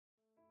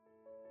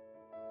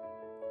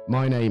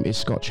My name is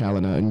Scott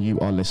Challoner and you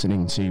are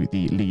listening to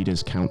the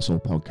Leaders Council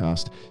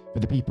podcast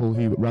for the people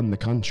who run the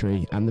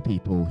country and the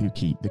people who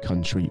keep the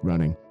country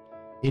running.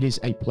 It is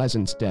a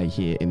pleasant day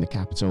here in the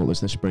capital as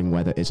the spring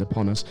weather is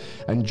upon us,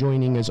 and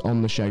joining us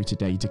on the show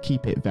today to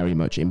keep it very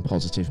much in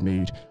positive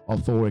mood are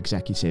four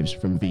executives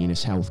from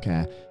Venus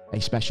Healthcare,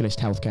 a specialist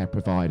healthcare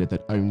provider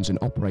that owns and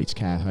operates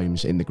care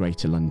homes in the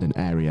Greater London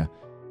area.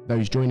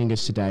 Those joining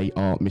us today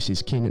are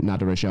Mrs. Khin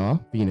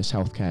Nadarajah, Venus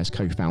Healthcare's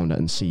co-founder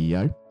and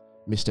CEO,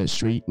 Mr.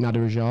 Sri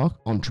Nadarajah,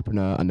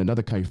 entrepreneur and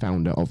another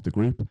co-founder of the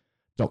group,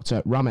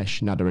 Dr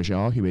Ramesh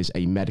Nadarajah, who is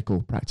a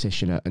medical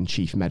practitioner and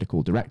chief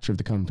medical director of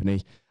the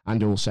company,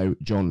 and also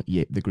John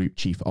Yip, the group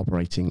chief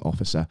operating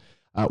officer.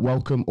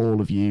 Welcome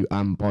all of you,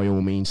 and by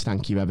all means,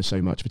 thank you ever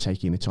so much for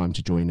taking the time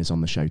to join us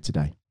on the show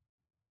today.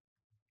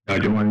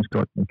 Good morning,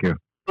 Scott. Thank you.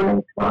 Good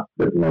morning, Scott.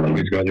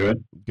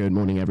 Good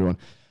morning, everyone.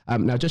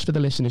 Now, just for the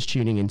listeners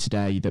tuning in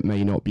today that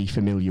may not be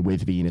familiar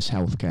with Venus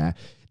Healthcare,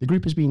 the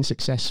group has been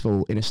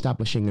successful in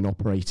establishing and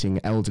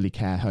operating elderly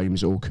care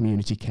homes, or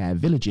community care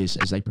villages,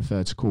 as they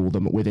prefer to call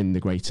them, within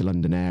the Greater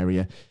London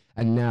area,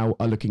 and now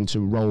are looking to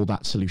roll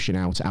that solution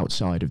out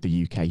outside of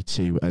the UK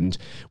too. And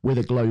with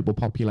a global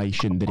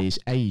population that is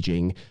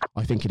ageing,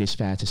 I think it is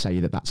fair to say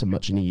that that's a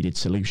much needed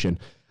solution.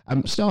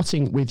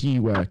 Starting with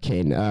you,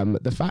 Khin,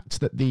 the fact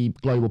that the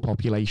global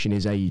population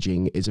is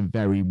ageing is a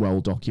very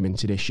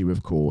well-documented issue,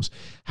 of course.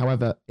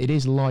 However, it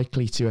is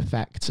likely to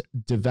affect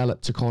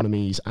developed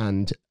economies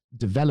and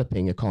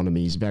developing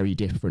economies very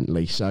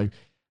differently. So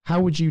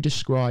how would you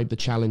describe the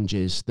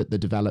challenges that the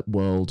developed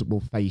world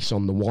will face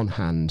on the one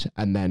hand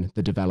and then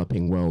the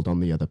developing world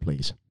on the other,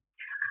 please?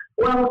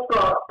 Well,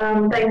 Scott,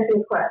 thanks for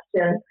your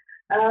question.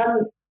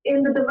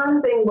 In the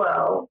developing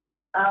world,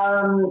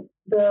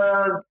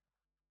 the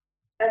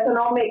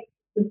economic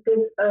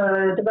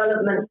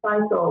development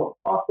cycle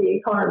of the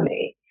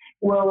economy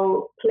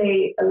will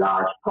play a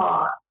large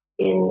part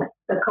in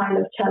the kind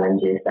of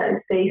challenges that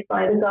is faced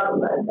by the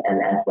government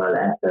and as well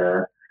as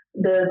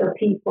the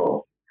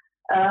people.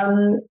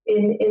 In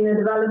the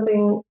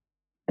developing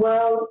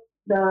world,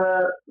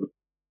 the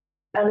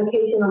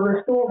allocation of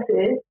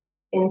resources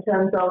in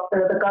terms of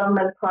the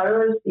government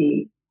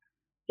priorities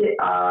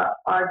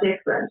are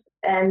different,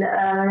 and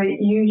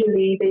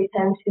usually they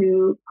tend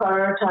to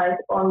prioritize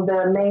on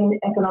the main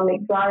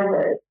economic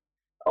drivers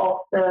of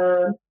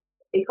the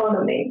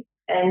economy,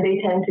 and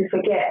they tend to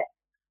forget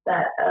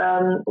that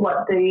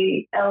what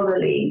the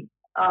elderly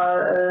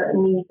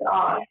needs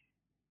are.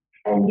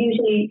 And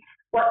usually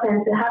what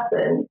tends to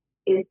happen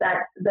is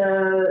that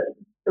the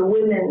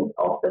women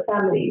of the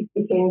families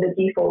became the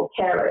default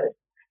carers,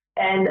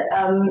 and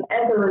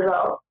as a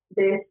result,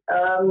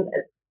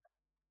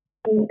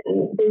 in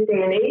this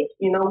day and age,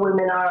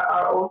 women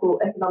are also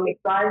economic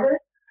drivers,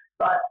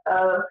 but as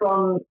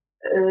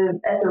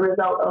a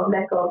result of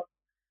lack of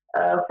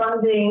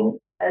funding,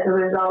 as a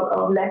result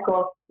of lack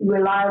of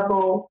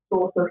reliable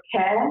source of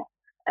care,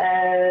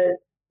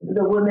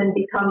 the women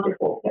become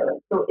default carers.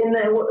 So in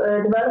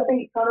the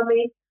developing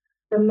economy,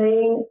 the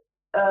main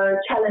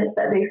challenge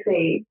that they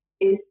face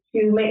is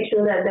to make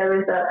sure that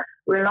there is a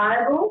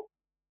reliable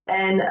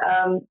and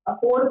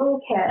affordable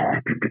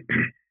care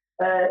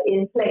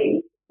in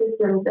place,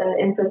 systems and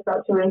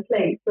infrastructure in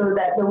place, so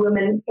that the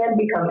women can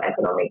become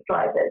economic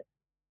drivers.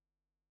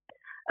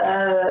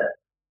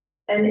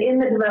 And in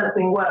the developed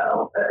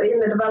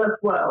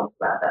world,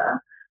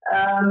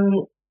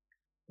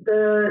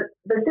 the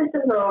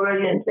systems are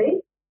already in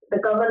place, the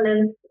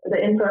governance, the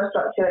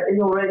infrastructure is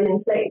already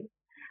in place.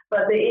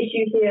 But the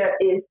issue here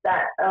is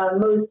that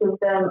most of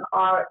them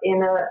are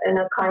in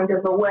a kind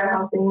of a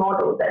warehousing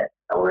model that's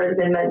already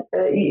been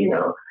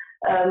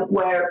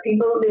where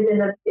people live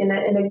in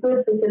a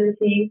good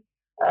facility,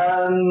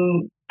 a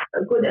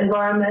good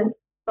environment,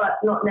 but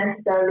not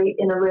necessarily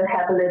in a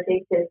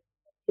rehabilitative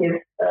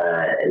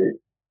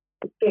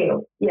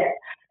scale yet.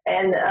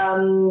 And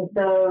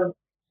the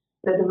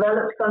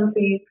developed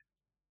countries'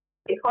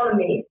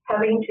 economy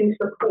having to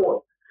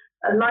support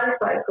a life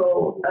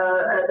cycle,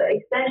 the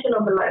extension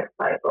of the life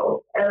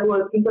cycle,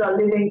 where people are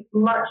living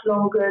much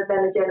longer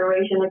than a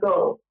generation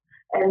ago.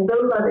 And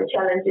those are the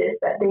challenges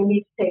that they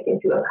need to take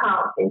into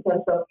account in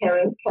terms of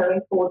caring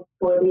for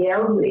the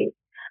elderly.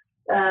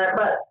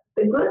 But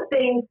the good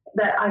thing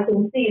that I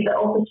can see, the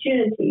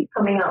opportunity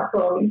coming out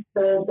from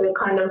the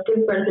kind of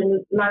difference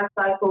in life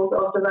cycles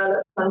of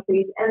developed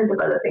countries and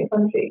developing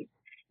countries,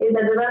 is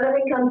that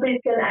developing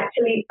countries can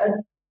actually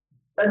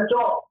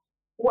adopt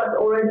what's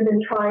already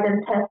been tried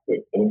and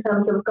tested in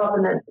terms of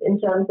governance, in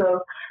terms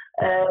of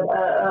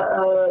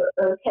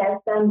care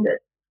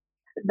standards,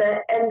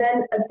 and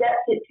then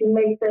adapt it to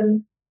make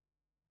them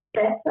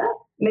better,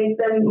 make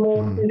them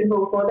more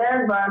suitable for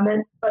their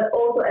environment, but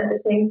also at the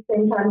same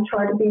time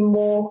try to be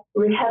more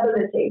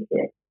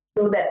rehabilitated,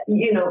 so that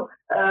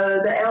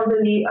the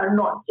elderly are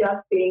not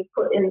just being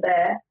put in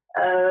there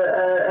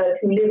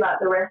to live out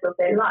the rest of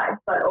their life,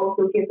 but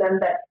also give them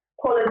that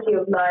quality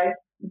of life,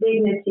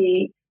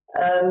 dignity,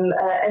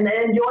 and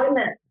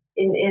enjoyment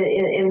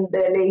in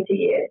their later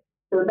years.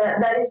 So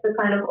that is the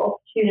kind of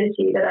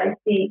opportunity that I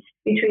see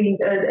between,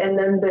 and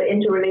then the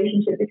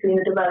interrelationship between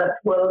the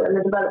developed world and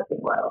the developing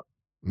world.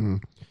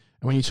 Mm.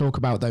 And when you talk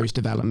about those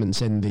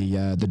developments in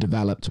the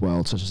developed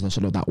world, such as the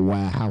sort of that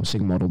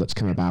warehousing model that's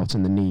come about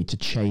and the need to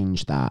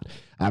change that,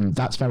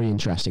 that's very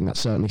interesting. That's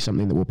certainly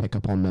something that we'll pick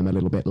up on them a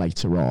little bit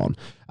later on.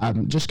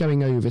 Just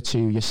going over to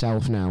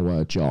yourself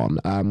now, John,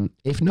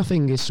 if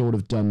nothing is sort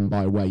of done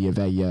by way of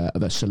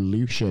a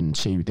solution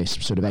to this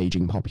sort of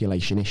ageing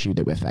population issue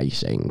that we're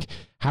facing,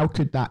 how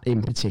could that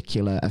in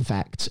particular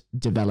affect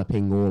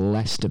developing or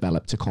less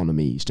developed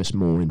economies? Just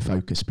more in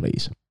focus,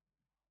 please.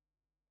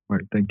 All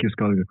right, thank you,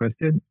 Scott, for the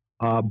question.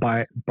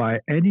 By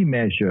any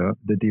measure,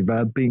 the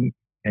developing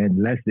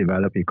and less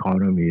developed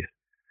economies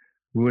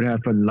would have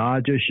a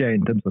larger share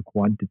in terms of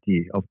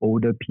quantity of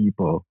older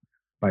people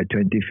by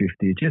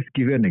 2050. Just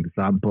give you an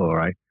example,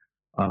 right?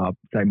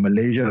 Like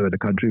Malaysia, the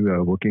country we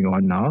are working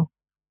on now,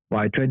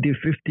 by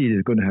 2050,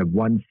 it's going to have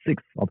 1/6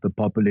 of the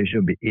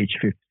population be age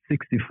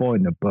 64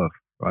 and above,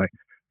 right?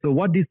 So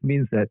what this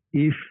means that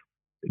if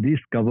this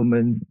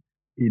government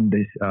in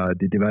this,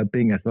 the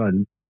developing as well as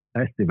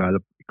less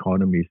developed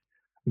economies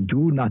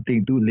do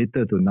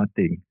little to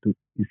nothing to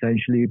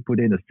essentially put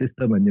in a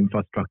system and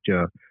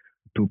infrastructure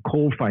to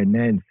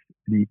co-finance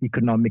the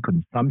economic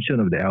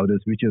consumption of the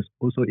elders, which is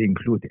also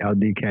include the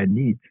elderly care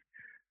needs,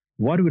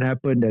 what would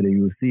happen that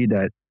you see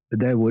that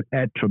there would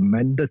add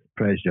tremendous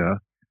pressure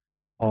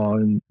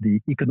on the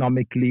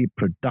economically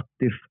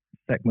productive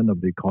segment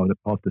of the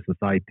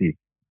society.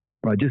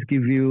 I'll just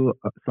give you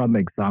some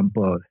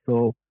examples.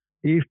 So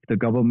if the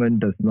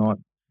government does not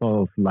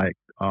sort of like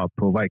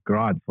provide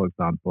grants, for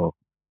example,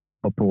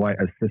 or provide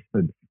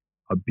assistance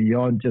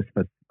beyond just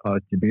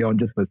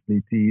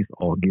facilities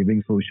or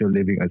giving social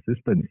living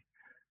assistance,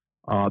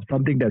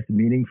 something that's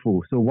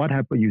meaningful. So what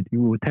happens?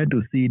 You will tend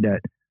to see that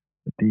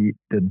the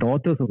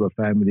daughters of the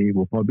family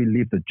will probably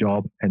leave the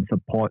job and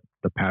support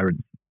the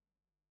parents,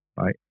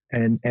 right?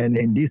 And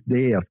in this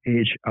day of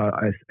age,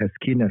 as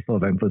Khin has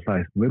sort of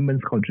emphasized,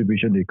 women's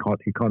contribution to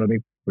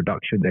economic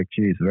production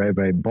actually is very,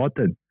 very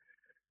important.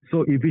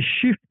 So if we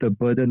shift the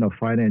burden of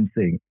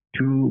financing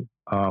to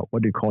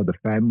what they call the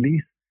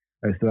families,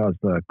 as well as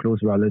the close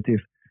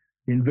relatives,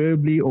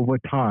 invariably over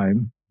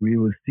time, we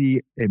will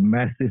see a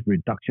massive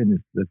reduction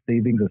in the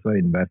savings as well as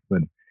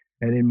investment.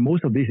 And in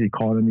most of these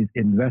economies,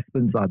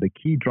 investments are the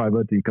key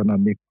driver to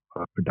economic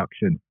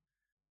production.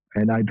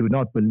 And I do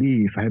not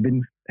believe,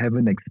 having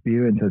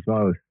experience as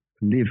well as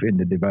live in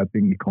the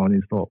developing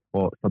economies for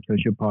a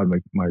substantial part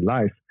of my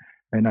life,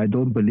 and I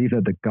don't believe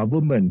that the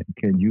government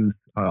can use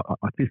a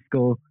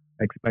fiscal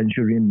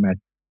expansionary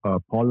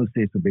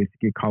policies to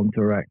basically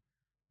counteract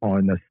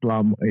on a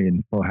slump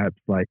in perhaps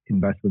like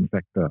investment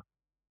sector.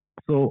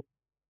 So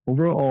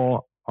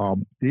overall,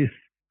 the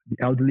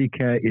elderly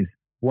care is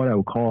what I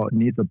would call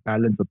needs a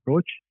balanced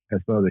approach as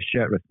well as a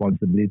shared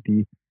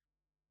responsibility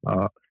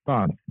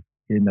stance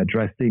in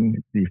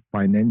addressing the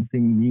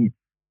financing needs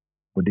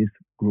for this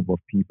group of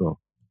people.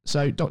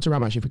 So, Dr.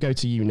 Ramesh, if we go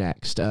to you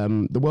next,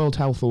 the World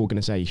Health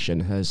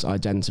Organization has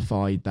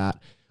identified that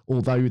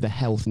although the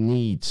health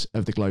needs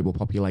of the global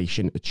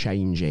population are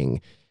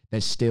changing,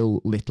 there's still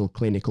little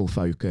clinical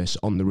focus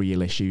on the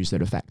real issues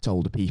that affect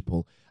older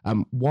people.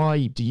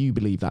 Why do you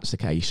believe that's the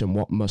case, and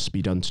what must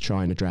be done to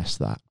try and address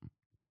that?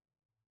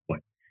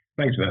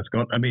 Thanks for that,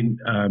 Scott. I mean,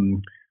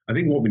 I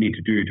think what we need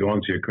to do to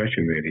answer your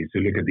question really is to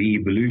look at the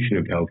evolution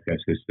of healthcare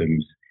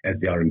systems as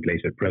they are in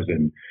place at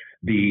present.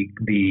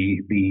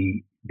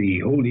 The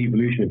whole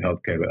evolution of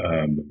healthcare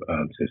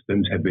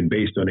systems have been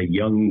based on a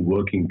young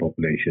working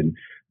population.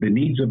 The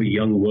needs of a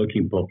young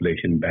working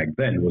population back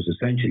then was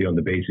essentially on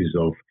the basis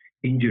of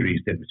injuries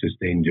that were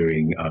sustained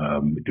during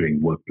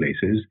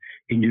workplaces,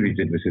 injuries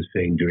that were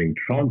sustained during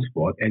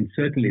transport, and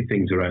certainly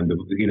things around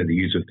the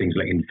use of things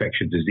like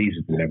infectious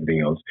diseases and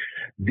everything else.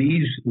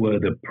 These were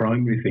the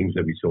primary things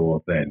that we saw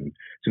then.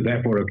 So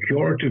therefore, a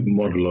curative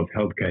model of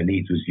healthcare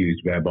needs was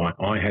used, whereby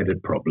I had a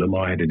problem,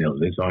 I had an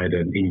illness, I had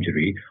an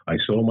injury, I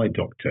saw my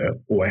doctor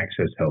or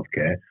accessed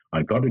healthcare,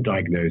 I got a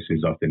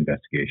diagnosis after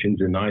investigations,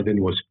 and I then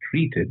was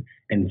treated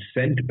and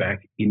sent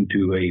back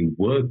into a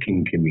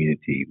working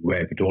community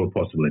where, if at all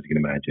possible, as you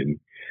can imagine.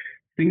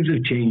 Things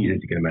have changed, as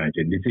you can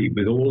imagine. You see,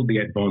 with all the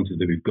advances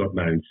that we've got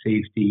now in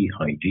safety,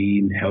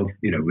 hygiene, health,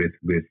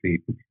 with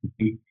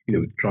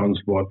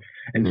transport,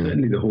 and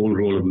certainly the whole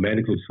role of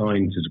medical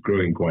science is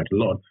growing quite a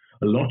lot.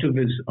 A lot of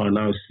us are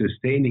now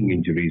sustaining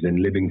injuries and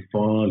living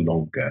far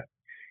longer.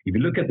 If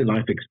you look at the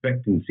life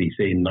expectancy,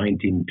 say in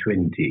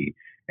 1920,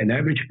 an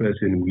average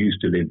person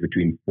used to live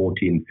between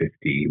 40 and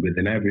 50, with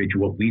an average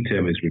what we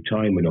term as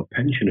retirement or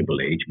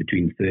pensionable age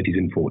between 30s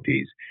and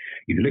 40s.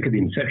 If you look at the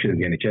inception of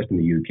the NHS in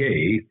the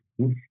UK,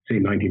 say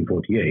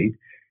 1948,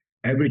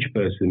 average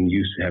person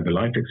used to have a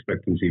life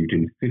expectancy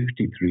between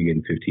 53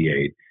 and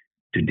 58.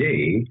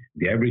 Today,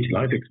 the average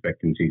life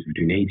expectancy is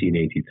between 80 and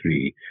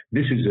 83.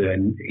 This is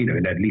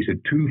at least a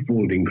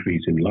twofold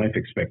increase in life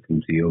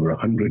expectancy over a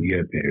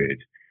 100-year period.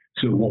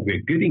 So what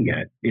we're getting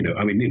at,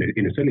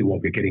 certainly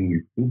what we're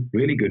getting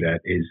really good at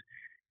is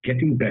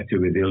getting better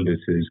with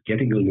illnesses,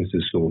 getting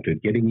illnesses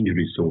sorted, getting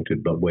injuries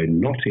sorted, but we're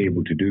not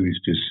able to do is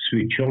to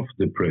switch off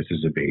the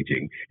process of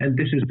aging. And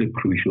this is the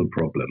crucial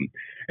problem.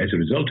 As a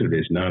result of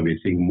this, now we're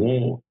seeing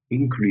more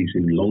increase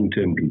in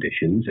long-term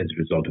conditions as a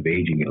result of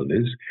aging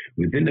illness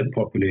within a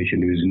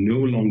population who is no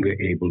longer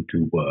able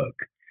to work.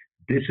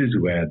 This is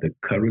where the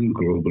current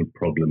global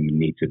problem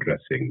needs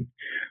addressing.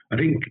 I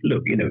think,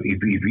 look,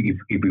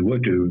 if we were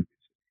to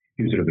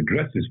sort of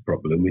address this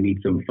problem, we need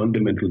some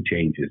fundamental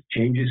changes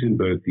in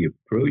both the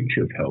approach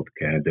of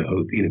healthcare, the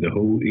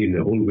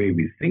whole way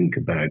we think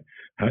about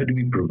how do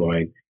we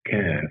provide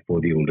care for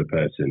the older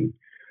person.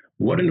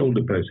 What an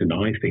older person,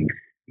 I think,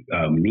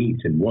 needs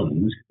and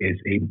wants is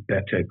a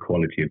better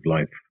quality of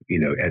life,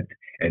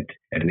 at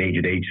an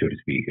aged age, so to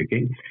speak.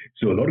 Okay,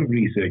 so a lot of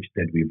research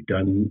that we've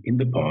done in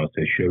the past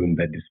has shown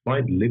that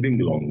despite living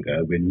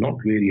longer, we're not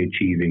really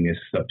achieving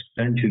a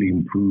substantially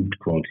improved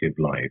quality of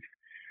life.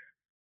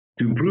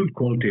 To improve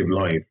quality of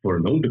life for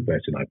an older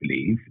person, I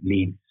believe,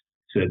 needs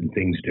certain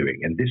things doing.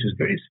 And this is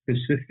very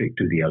specific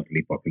to the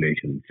elderly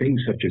population.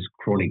 Things such as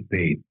chronic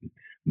pain,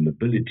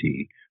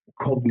 mobility,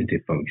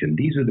 cognitive function.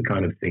 These are the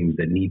kind of things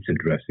that needs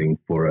addressing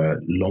for a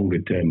longer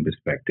term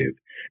perspective.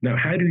 Now,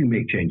 how do we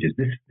make changes?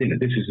 This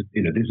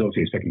is also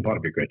a second part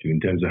of your question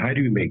in terms of how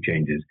do we make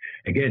changes?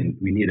 Again,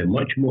 we need a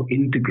much more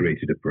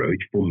integrated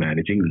approach for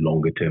managing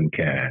longer term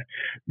care.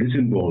 This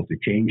involves a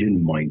change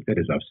in mindset,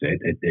 as I've said,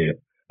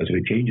 a sort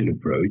of change in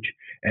approach.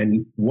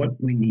 And what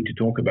we need to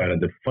talk about are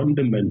the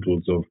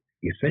fundamentals of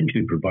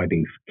essentially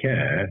providing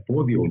care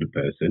for the older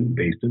person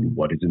based on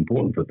what is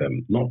important for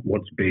them, not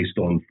what's based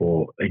on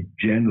for a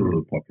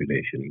general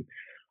population.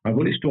 I've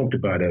always talked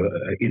about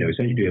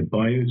essentially a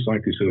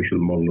biopsychosocial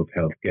model of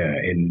healthcare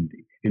and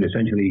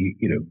essentially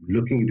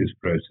looking at this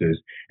process.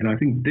 And I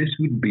think this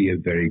would be a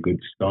very good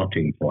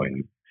starting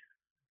point.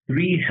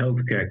 3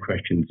 healthcare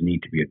questions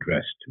need to be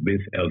addressed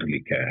with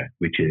elderly care,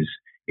 which is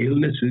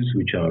illnesses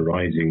which are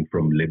arising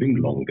from living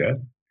longer,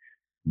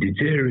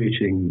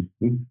 deteriorating,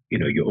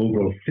 your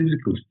overall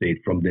physical state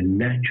from the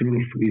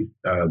natural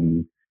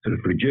sort of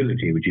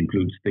fragility, which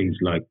includes things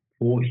like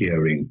poor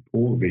hearing,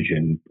 poor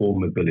vision, poor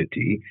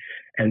mobility,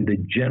 and the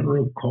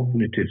general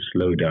cognitive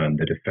slowdown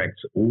that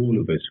affects all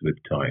of us with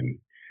time.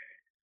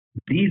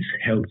 These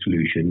health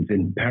solutions,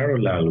 in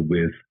parallel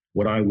with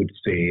what I would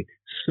say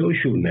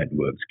social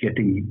networks,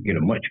 getting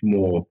much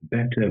more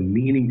better,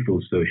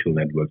 meaningful social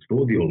networks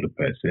for the older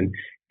person,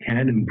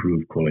 can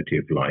improve quality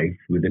of life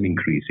with an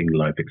increasing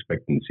life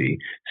expectancy.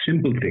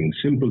 Simple things,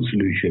 simple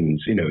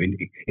solutions,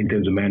 in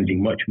terms of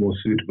managing much more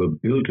suitable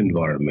built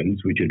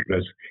environments which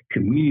address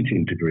community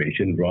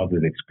integration rather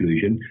than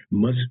exclusion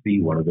must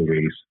be one of the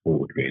ways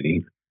forward,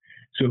 really.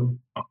 So,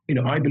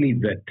 I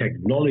believe that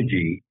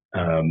technology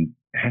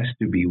has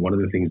to be one of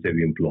the things that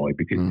we employ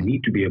because we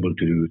need to be able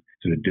to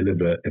sort of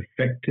deliver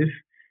effective,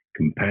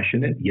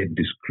 compassionate, yet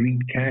discrete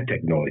care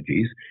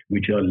technologies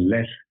which are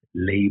less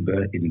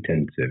labor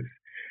intensive.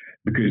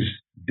 Because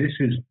this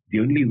is the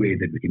only way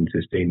that we can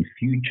sustain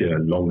future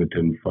longer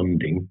term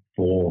funding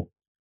for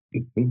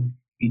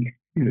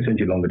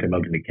essentially longer term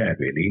elderly care,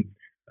 really.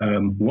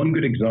 One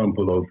good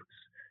example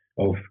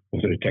of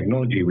sort of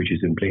technology which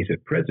is in place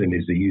at present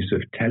is the use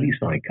of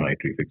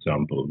telepsychiatry, for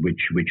example,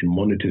 which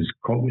monitors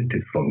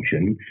cognitive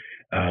function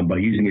by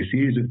using a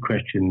series of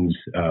questions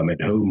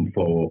at home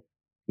for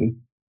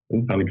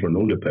an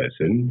older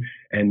person,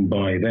 and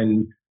by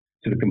then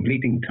sort of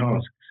completing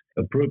tasks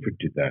appropriate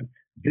to that.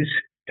 This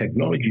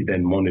technology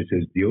then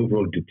monitors the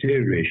overall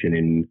deterioration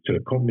in sort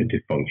of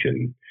cognitive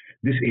function.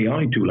 This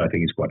AI tool, I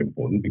think, is quite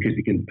important because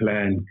it can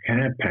plan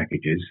care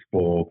packages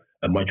for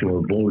a much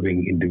more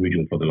evolving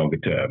individual for the longer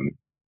term.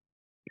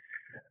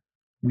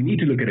 We need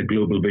to look at a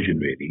global vision,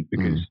 really,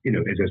 because,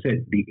 as I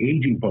said, the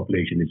aging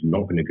population is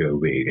not going to go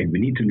away. And we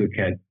need to look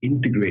at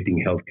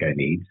integrating healthcare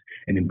needs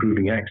and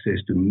improving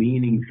access to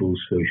meaningful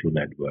social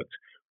networks.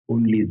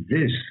 Only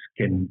this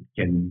can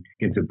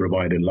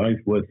provide a life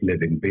worth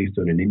living based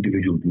on an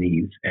individual's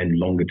needs and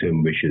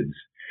longer-term wishes.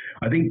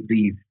 I think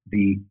the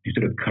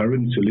sort of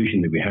current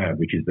solution that we have,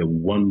 which is the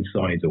one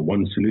size or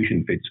one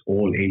solution fits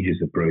all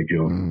ages approach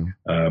of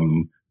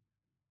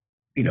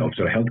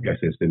sort of healthcare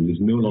systems is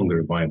no longer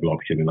a viable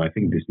option, and I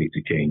think this needs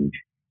to change.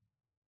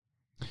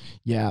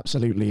 Yeah,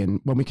 absolutely. And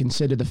when we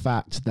consider the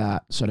fact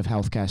that sort of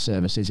healthcare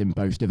services in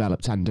both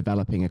developed and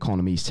developing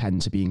economies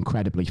tend to be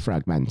incredibly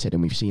fragmented,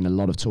 and we've seen a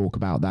lot of talk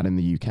about that in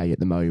the UK at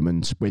the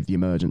moment with the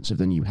emergence of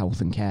the new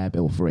Health and Care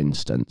Bill, for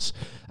instance,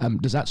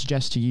 does that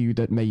suggest to you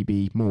that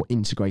maybe more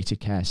integrated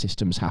care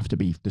systems have to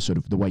be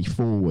the way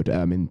forward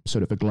in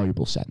sort of a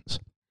global sense?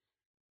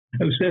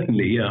 Oh,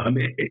 certainly, yeah. I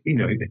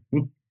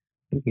mean,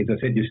 as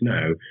I said just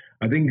now,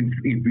 I think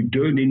if we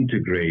don't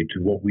integrate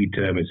what we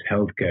term as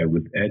healthcare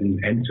with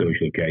and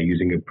social care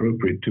using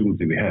appropriate tools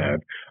that we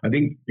have, I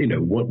think,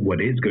 what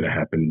is going to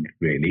happen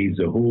really is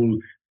the whole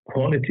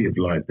quality of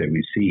life that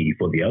we see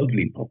for the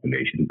elderly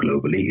population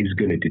globally is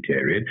going to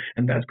deteriorate,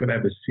 and that's going to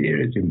have a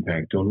serious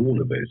impact on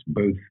all of us,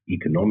 both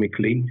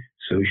economically,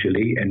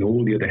 socially, and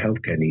all the other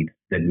healthcare needs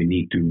that we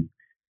need to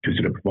to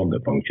sort of perform the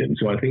function.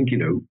 So I think,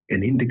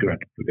 an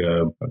integrated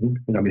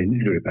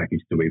package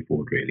is the way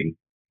forward, really.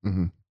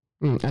 Mm-hmm.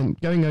 And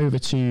going over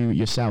to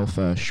yourself,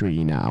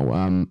 Sri, now,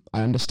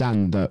 I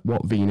understand that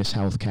what Venus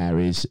Healthcare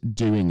is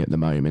doing at the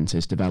moment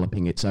is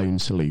developing its own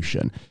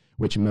solution,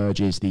 which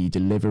merges the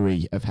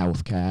delivery of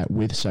healthcare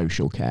with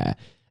social care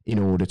in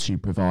order to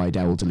provide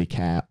elderly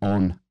care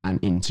on an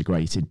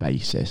integrated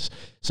basis.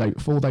 So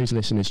for those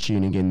listeners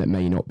tuning in that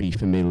may not be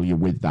familiar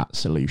with that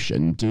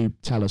solution, do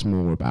tell us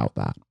more about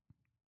that.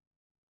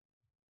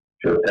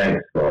 Sure,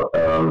 thanks, Scott.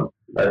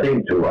 I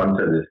think to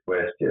answer this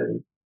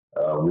question,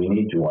 we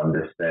need to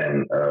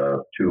understand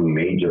two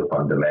major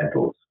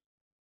fundamentals.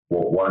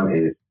 One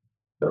is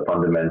the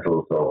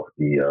fundamentals of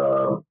the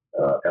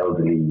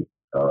elderly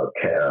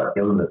care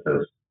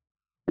illnesses,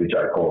 which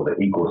I call the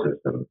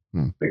ecosystem,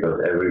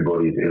 because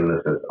everybody's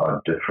illnesses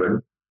are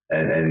different,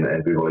 and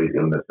everybody's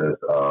illnesses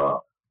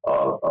are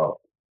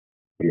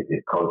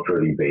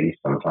culturally based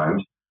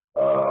sometimes,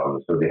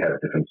 so they have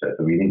different sets.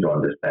 So we need to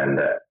understand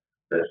that.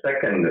 The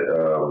second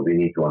we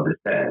need to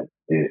understand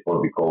is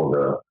what we call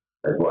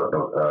as what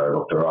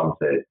Dr. Ram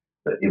said,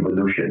 the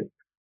evolution.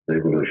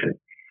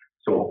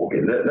 So,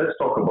 okay, let's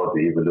talk about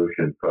the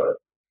evolution first.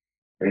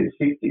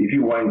 If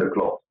you wind the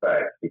clocks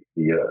back 60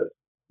 years,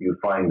 you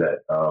find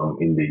that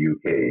in the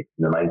UK, in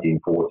the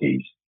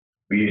 1940s,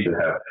 we used to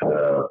have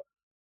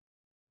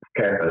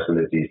care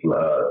facilities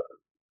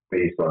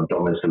based on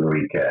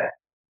domiciliary care.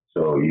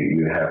 So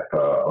you have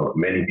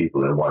many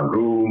people in one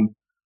room,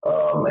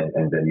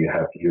 and then you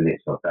have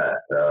units of that.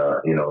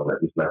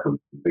 It's like a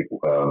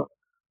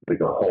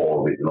bigger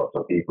hall with lots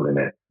of people in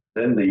it.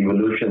 Then the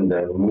evolution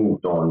then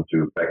moved on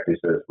to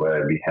practices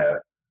where we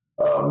have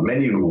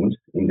many rooms,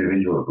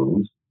 individual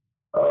rooms,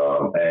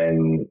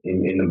 and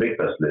in a big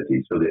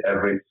facility. So the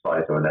average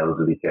size of an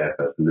elderly care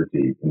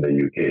facility in the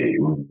UK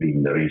would be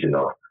in the region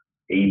of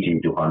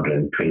 80 to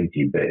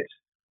 120 beds.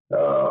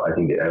 I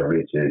think the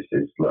average is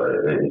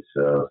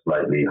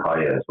slightly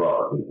higher as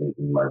well,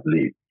 in my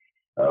belief.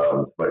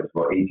 But it's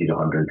about 80 to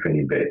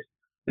 120 beds.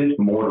 This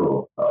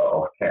model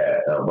of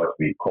care, what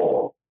we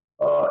call,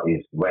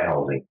 is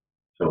warehousing.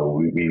 So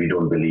we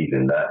don't believe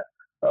in that.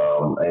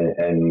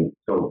 And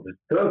so the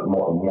third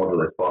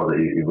model as part of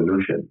the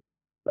evolution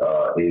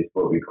is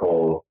what we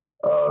call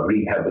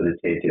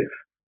rehabilitative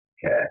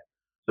care.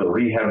 So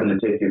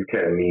rehabilitative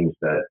care means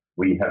that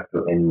we have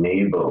to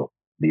enable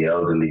the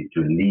elderly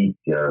to lead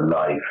their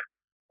life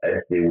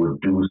as they would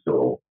do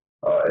so,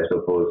 as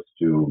opposed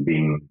to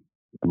being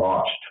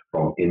marched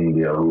from in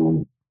their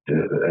room to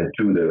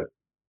the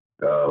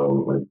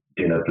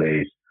dinner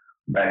place,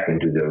 back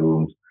into their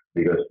rooms,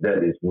 because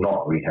that is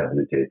not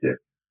rehabilitative.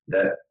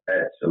 That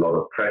adds a lot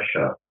of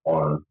pressure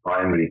on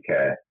primary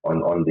care,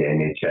 on the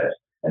NHS,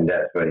 and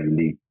that's where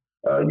you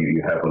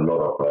have a lot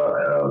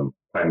of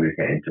primary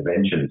care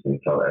interventions in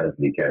some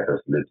elderly care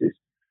facilities.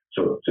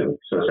 So the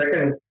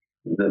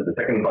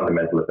second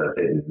fundamental, as I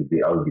said, is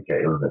the elderly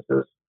care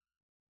illnesses.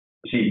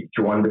 See,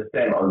 to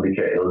understand elderly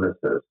care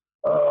illnesses,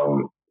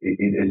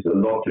 it is a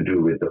lot to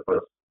do with the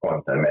first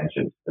point I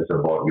mentioned. It's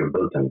about your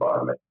built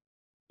environment.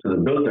 So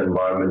the built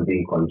environment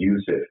being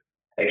conducive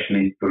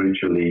actually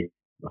spiritually,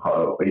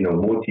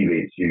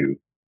 motivates you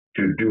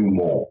to do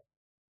more,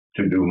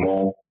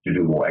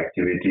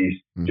 activities,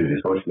 to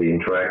socially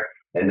interact,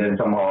 and then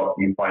somehow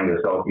you find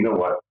yourself, you know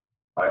what,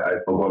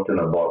 I've forgotten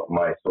about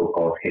my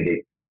so-called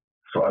headache,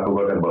 so I've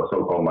forgotten about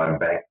so-called my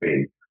back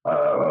pain.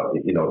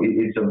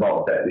 It's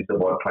about that. It's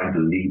about trying to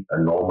lead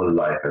a normal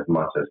life as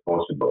much as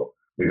possible,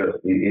 because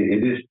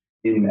it is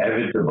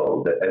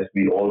inevitable that as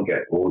we all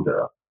get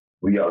older,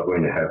 we are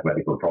going to have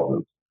medical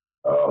problems.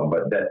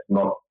 But that's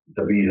not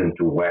the reason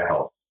to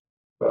warehouse.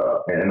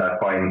 And I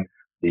find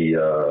the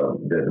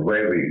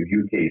where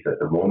UK is at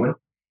the moment,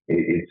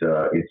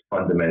 it's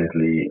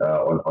fundamentally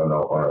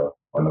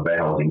on a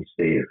warehousing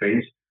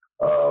phase.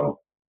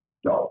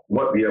 Now,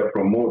 what we are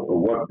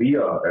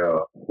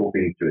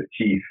hoping to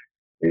achieve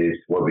is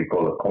what we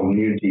call a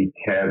community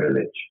care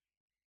village.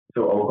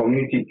 So our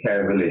community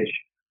care village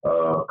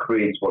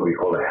creates what we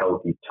call a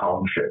healthy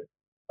township.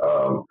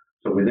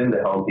 So within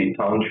the healthy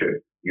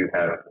township, you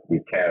have the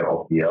care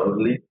of the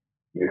elderly.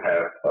 You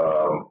have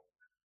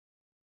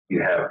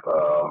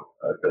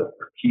the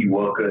key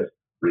workers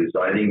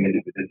residing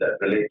within that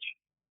village.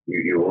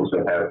 You also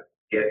have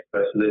guest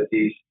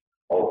facilities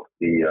of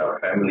the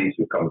families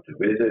who come to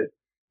visit,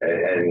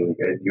 and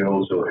you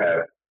also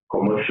have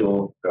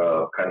commercial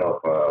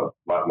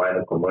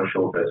minor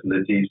commercial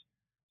facilities.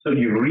 So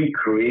you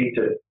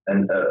recreated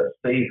a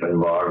safe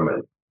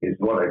environment. Is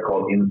what I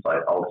call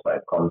inside-outside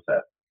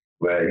concept,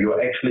 where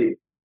you're actually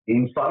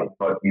inside,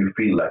 but you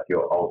feel like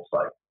you're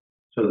outside.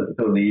 So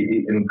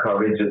it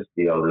encourages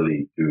the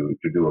elderly to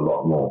do a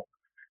lot more.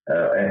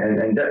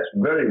 And that's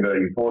very,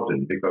 very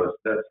important, because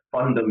that's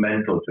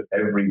fundamental to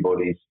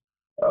everybody's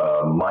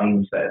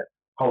mindset.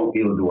 How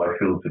ill do I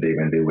feel today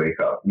when they wake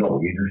up? No,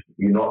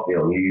 you're not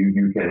ill.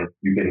 You can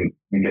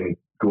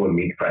go and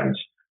meet friends,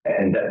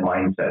 and that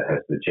mindset has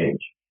to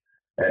change.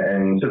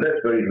 And so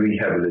that's very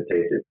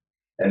rehabilitative.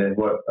 And as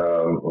what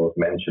was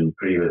mentioned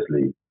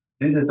previously,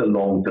 this is a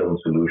long-term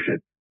solution.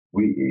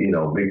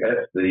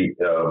 As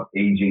the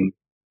aging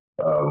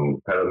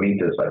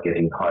parameters are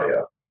getting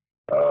higher,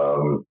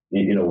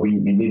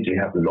 we need to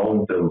have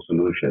long-term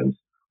solutions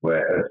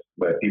where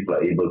people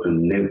are able to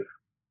live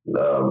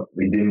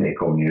within a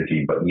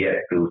community, but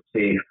yet feel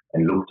safe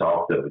and looked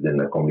after within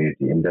the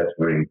community, and that's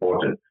very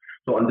important.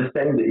 So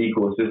understanding the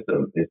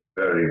ecosystem is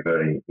very,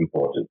 very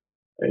important.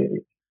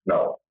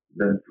 Now,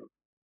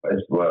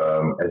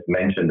 as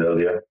mentioned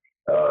earlier,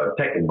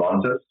 tech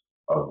advances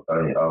are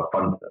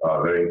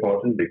very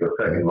important, because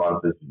tech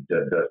advances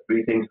does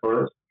three things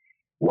for us.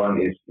 One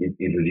is it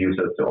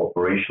reduces the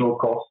operational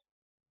cost,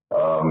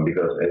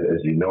 because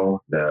as you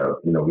know,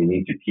 we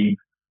need to keep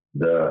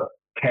the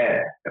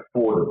care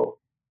affordable.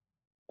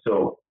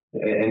 So,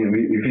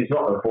 if it's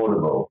not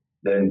affordable,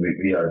 then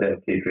we are then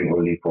catering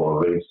only for a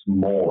very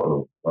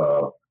small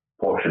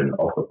portion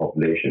of the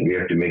population. We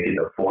have to make it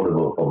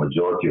affordable for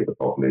majority of the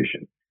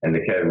population, and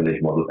the care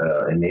village model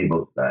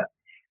enables that.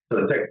 So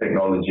the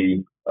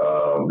technology,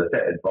 the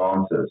tech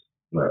advances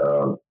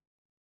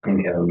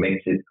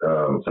makes it,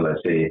 shall I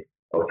say,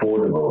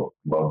 affordable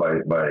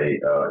by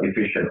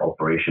efficient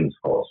operations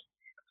costs.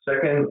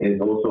 Second is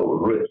also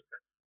risk.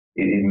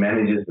 It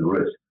manages the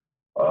risk.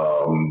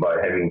 By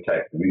having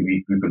tech,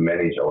 we could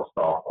manage our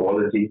staff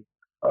quality.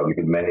 We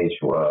could manage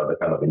the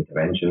kind of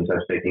interventions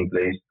that's taking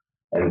place.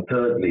 And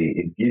thirdly,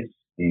 it gives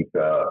the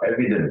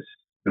evidence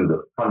to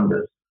the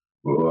funders,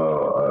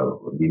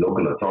 the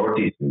local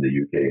authorities in the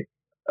UK,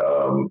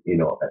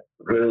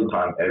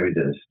 real-time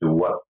evidence to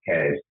what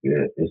care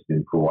is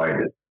being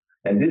provided.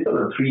 And these are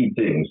the three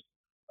things,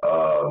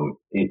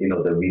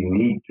 that we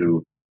need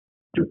to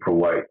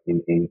provide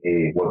in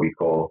a what we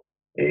call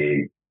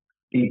a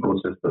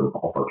ecosystem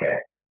of a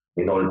care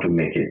in order to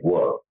make it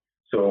work.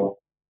 So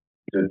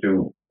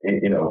to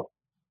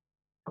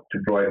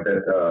provide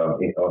that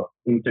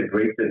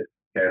integrated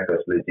care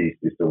facilities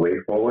is the way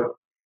forward,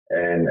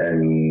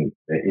 and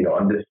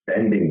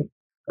understanding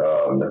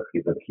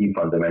the key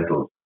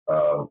fundamentals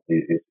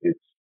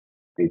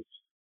it's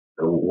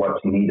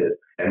what's needed,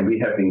 and we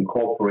have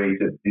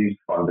incorporated these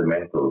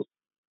fundamentals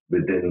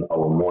within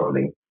our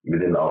modeling,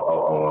 within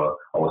our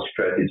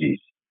strategies.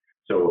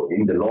 So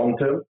in the long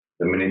term,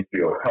 the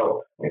Ministry of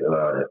Health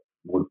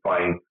would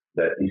find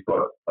that it's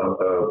got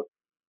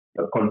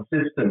a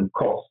consistent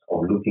cost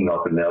of looking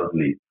after an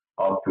elderly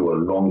up to a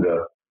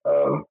longer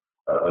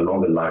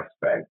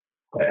lifespan,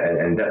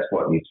 and that's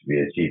what needs to be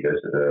achieved.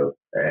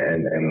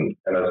 And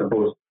I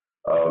suppose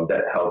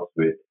that helps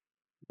with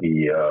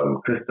the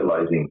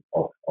crystallizing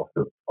of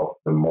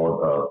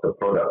the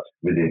product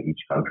within each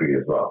country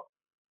as well.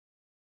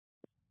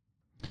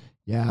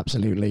 Yeah,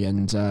 absolutely.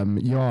 And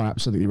you are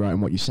absolutely right in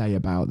what you say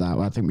about that.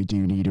 I think we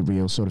do need a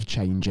real sort of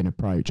change in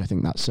approach. I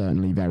think that's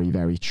certainly very,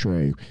 very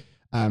true.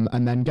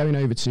 And then going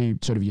over to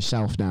sort of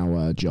yourself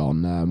now,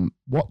 John,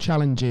 what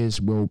challenges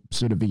will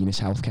sort of Venus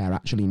Healthcare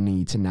actually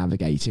need to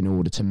navigate in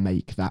order to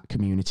make that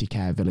community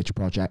care village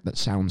project that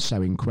sounds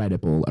so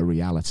incredible a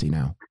reality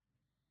now?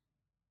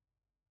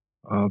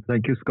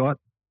 Thank you, Scott.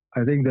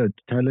 I think the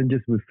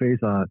challenges we face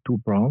are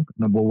two-pronged.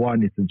 Number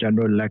one is the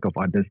general lack of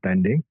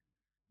understanding.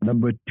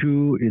 Number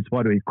two is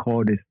what we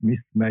call this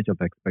mismatch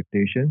of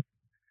expectations.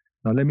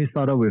 Now, let me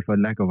start off with a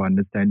lack of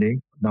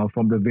understanding. Now,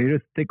 from the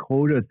various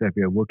stakeholders that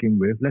we are working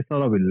with, let's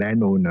start off with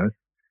landowners.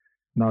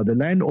 Now, the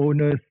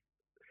landowners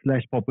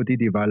 / property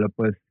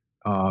developers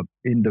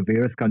in the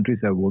various countries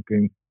that we're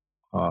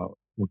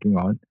working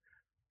on,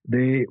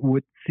 they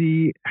would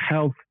see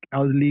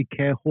elderly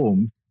care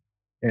homes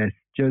as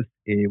just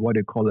what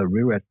they call a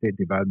real estate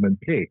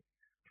development play.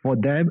 For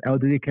them,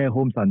 elderly care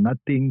homes are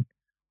nothing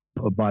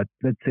but,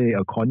 let's say,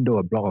 a condo,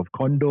 a block of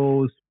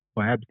condos,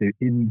 perhaps the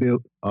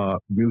inbuilt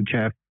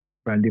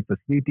wheelchair-friendly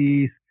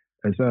facilities,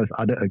 as well as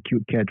other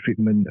acute care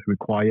treatment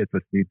required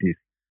facilities.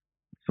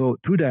 So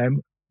to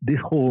them, these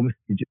homes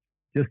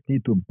just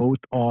need to bolt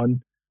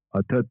on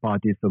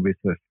third-party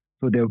services.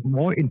 So they're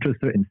more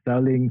interested in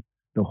selling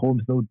the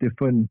homes, no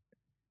different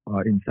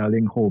in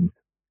selling homes,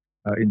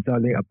 in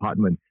selling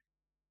apartments.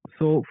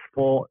 So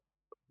for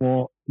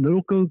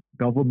local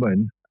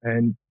government,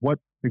 and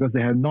because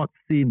they have not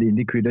seen the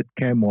integrated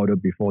care model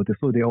before,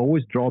 so they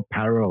always draw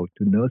parallel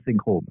to nursing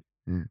homes.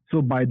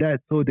 So by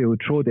that, they will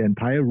throw the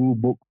entire rule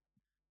book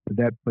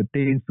that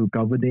pertains to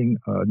governing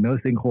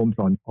nursing homes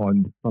on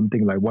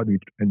something like what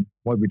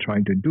we're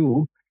trying to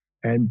do,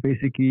 and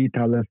basically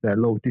tell us that,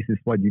 look, this is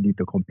what you need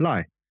to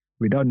comply,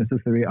 without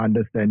necessarily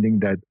understanding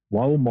that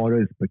our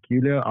model is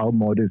peculiar, our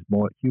model is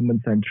more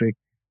human-centric,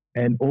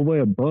 and over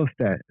and above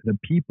that, the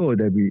people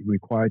that we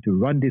require to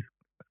run these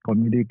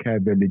community care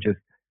villages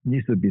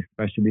needs to be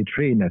specially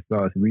trained as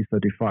well as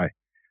recertified.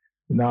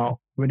 Now,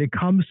 when it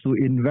comes to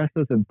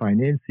investors and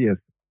financiers,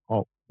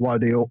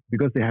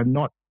 because they have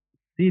not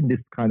seen this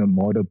kind of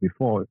model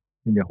before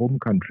in their home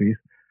countries,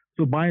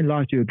 so by and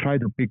large, you try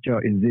to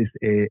picture, is this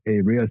a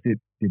real estate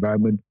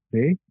development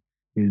play?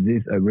 Is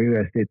this a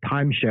real estate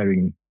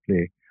time-sharing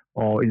play?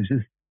 Or is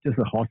this just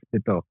a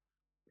hospital?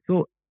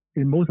 So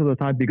in most of the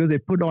time, because they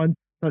put on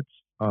such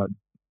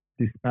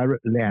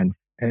disparate lands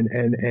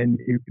and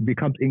it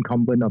becomes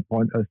incumbent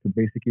upon us to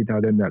basically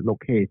tell them that,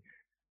 look, hey,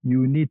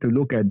 you need to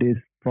look at this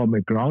from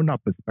a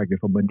ground-up perspective,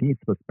 from a needs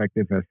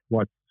perspective, as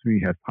what Sri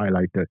has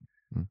highlighted.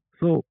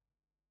 So,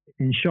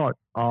 in short,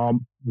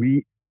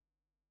 we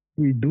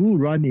do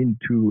run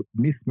into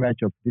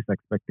mismatch of these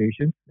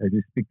expectations as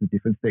we speak to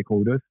different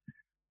stakeholders.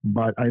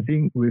 But I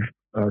think with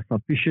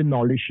sufficient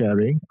knowledge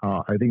sharing,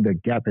 I think the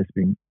gap has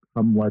been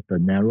somewhat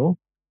narrow.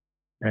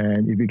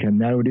 And if we can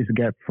narrow this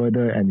gap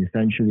further and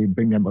essentially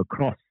bring them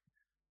across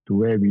to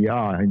where we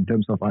are in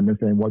terms of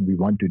understanding what we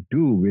want to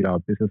do with our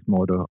business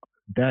model,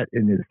 that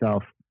in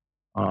itself,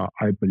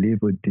 I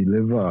believe, would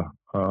deliver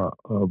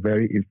a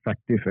very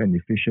effective and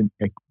efficient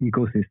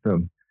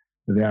ecosystem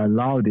that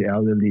allow the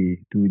elderly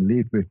to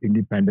live with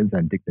independence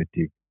and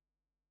dignity.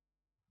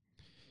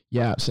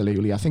 Yeah,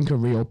 absolutely. I think a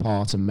real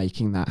part of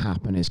making that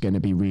happen is going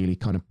to be really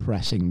kind of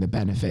pressing the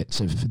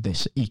benefits of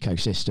this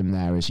ecosystem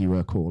there, as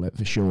you call it,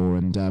 for sure.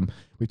 And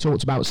we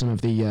talked about some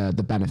of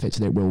the benefits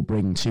that it will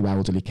bring to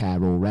elderly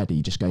care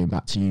already, just going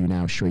back to you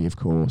now, Sri, of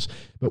course.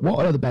 But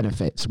what other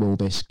benefits will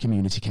this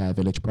community care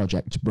village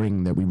project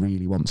bring that we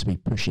really want to be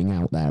pushing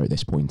out there at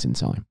this point in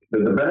time? The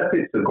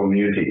benefits to the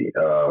community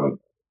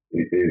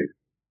is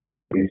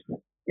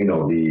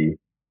the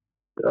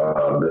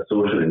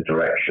social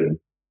interaction,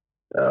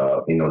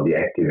 the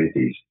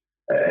activities.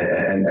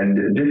 And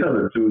these are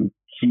the two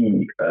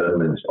key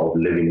elements of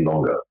living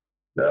longer.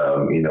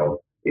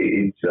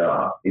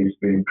 It's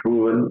been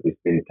proven, it's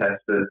been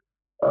tested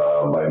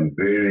by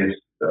various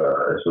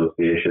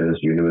associations,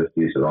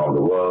 universities around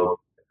the world.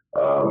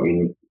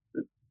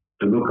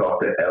 To look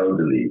after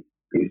elderly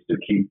is to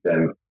keep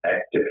them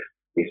active,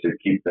 is to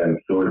keep them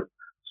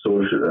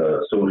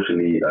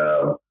socially,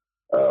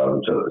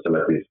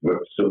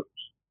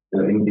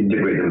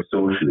 integrate them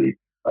socially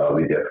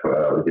with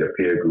their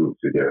peer groups,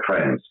 with their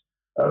friends,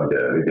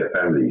 with their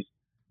families,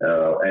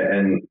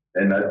 and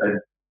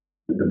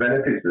the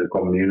benefits to the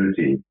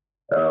community.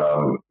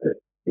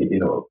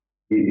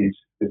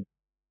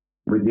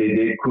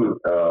 They could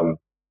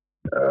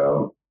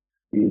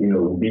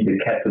be the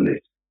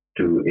catalyst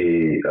to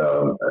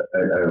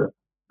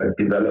a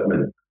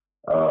development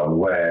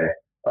where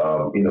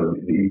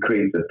it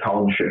creates a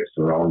township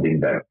surrounding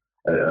them,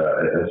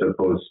 as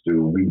opposed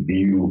to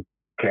review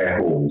care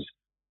homes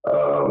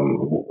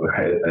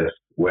as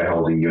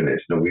warehousing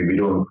units. We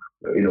don't.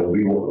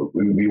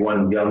 We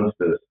want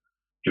youngsters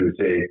to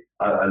say,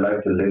 "I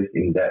like to live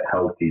in that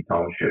healthy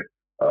township."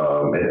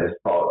 As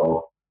part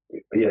of,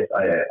 yes,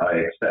 I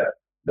accept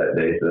that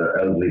there is an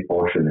elderly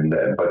portion in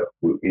there, but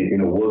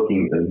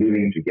working and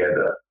living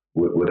together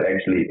would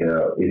actually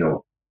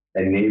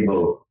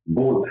enable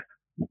both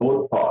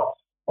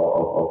parts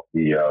of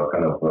the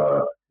kind of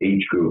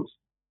age groups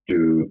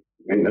to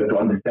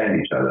understand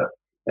each other,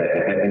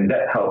 and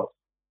that helps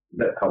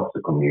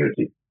the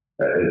community,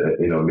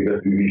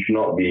 because we should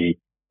not be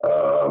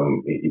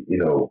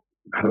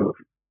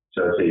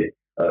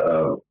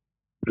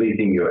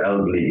placing your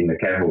elderly in a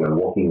care home and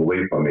walking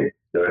away from it.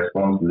 The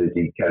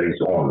responsibility carries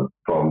on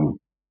from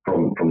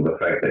the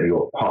fact that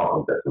you're part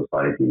of that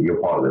society,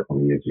 you're part of the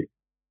community.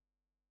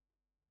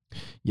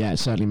 Yeah, it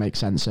certainly makes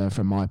sense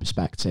from my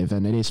perspective,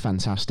 and it is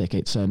fantastic.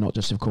 It's not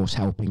just, of course,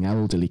 helping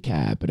elderly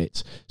care, but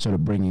it's sort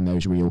of bringing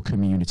those real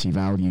community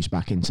values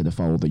back into the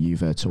fold that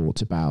you've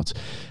talked about.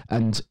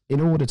 And in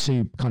order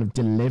to kind of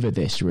deliver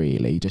this,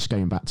 really, just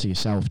going back to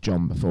yourself,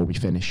 John, before we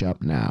finish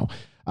up now,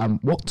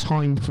 what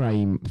time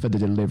frame for the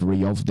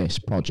delivery of this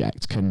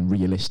project can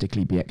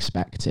realistically be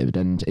expected?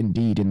 And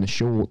indeed, in the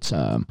short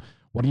term,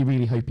 what are you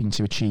really hoping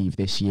to achieve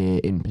this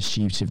year in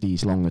pursuit of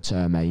these longer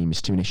term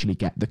aims to initially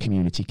get the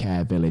community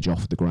care village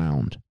off the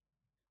ground?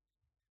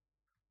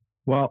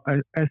 Well,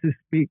 as we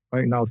speak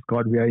right now,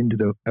 Scott, we are into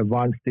the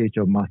advanced stage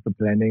of master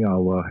planning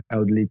our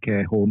elderly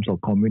care homes or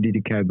community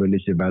care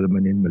village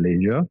development in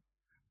Malaysia.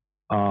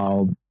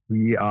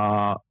 We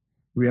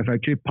have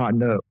actually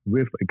partnered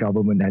with a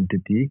government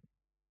entity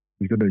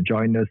who's going to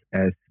join us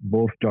as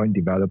both joint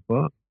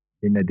developer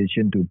in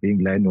addition to being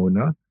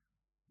landowner.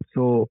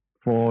 So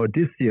for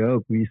this year,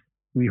 we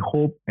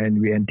hope and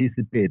we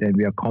anticipate and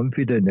we are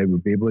confident that we'll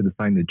be able to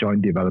sign a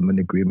joint development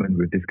agreement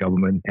with this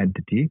government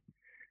entity.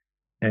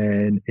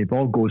 And if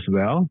all goes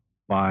well,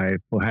 by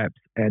perhaps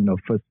end of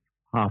first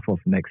half of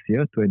next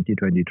year,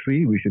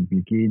 2023, we should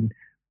begin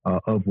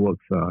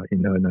earthworks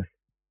in earnest.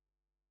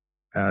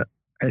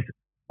 As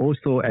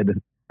also at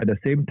the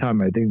same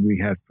time, I think we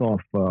have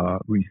sort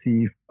of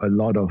received a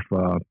lot of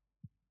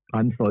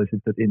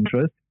unsolicited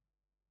interest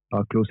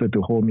closer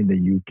to home in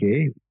the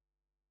UK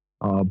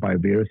by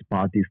various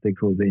party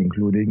stakeholders,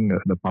 including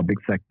the public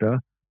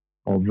sector,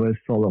 of us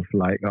sort of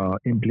like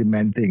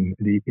implementing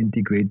the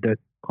integrated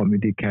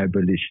community care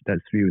village that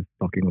Sri was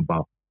talking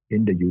about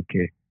in the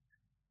UK.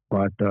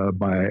 But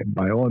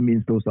by all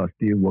means, those are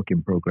still work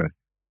in progress.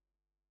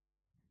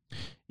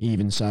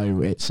 Even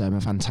so, it's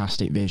a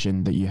fantastic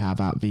vision that you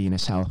have at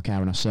Venus Healthcare,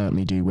 and I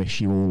certainly do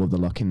wish you all of the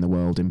luck in the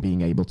world in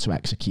being able to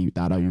execute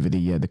that over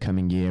the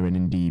coming year and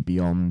indeed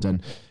beyond.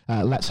 And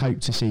let's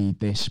hope to see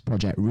this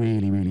project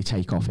really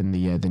take off in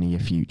the near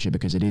future,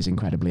 because it is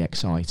incredibly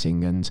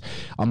exciting. And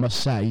I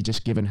must say,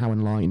 just given how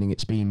enlightening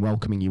it's been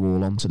welcoming you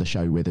all onto the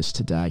show with us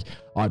today,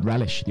 I'd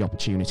relish the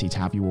opportunity to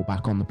have you all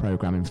back on the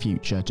programme in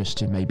future, just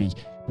to maybe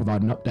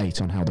provide an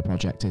update on how the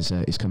project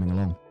is coming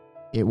along.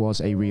 It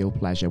was a real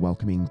pleasure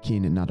welcoming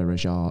Khin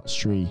Nadarajah,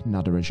 Sri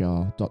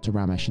Nadarajah, Dr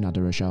Ramesh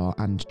Nadarajah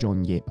and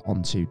John Yip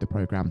onto the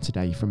programme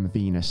today from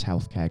Venus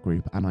Healthcare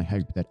Group, and I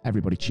hope that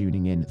everybody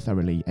tuning in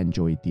thoroughly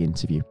enjoyed the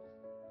interview.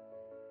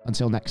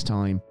 Until next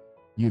time,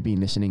 you've been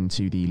listening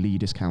to the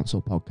Leaders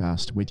Council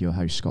podcast with your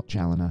host Scott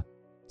Challoner.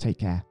 Take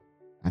care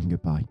and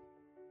goodbye.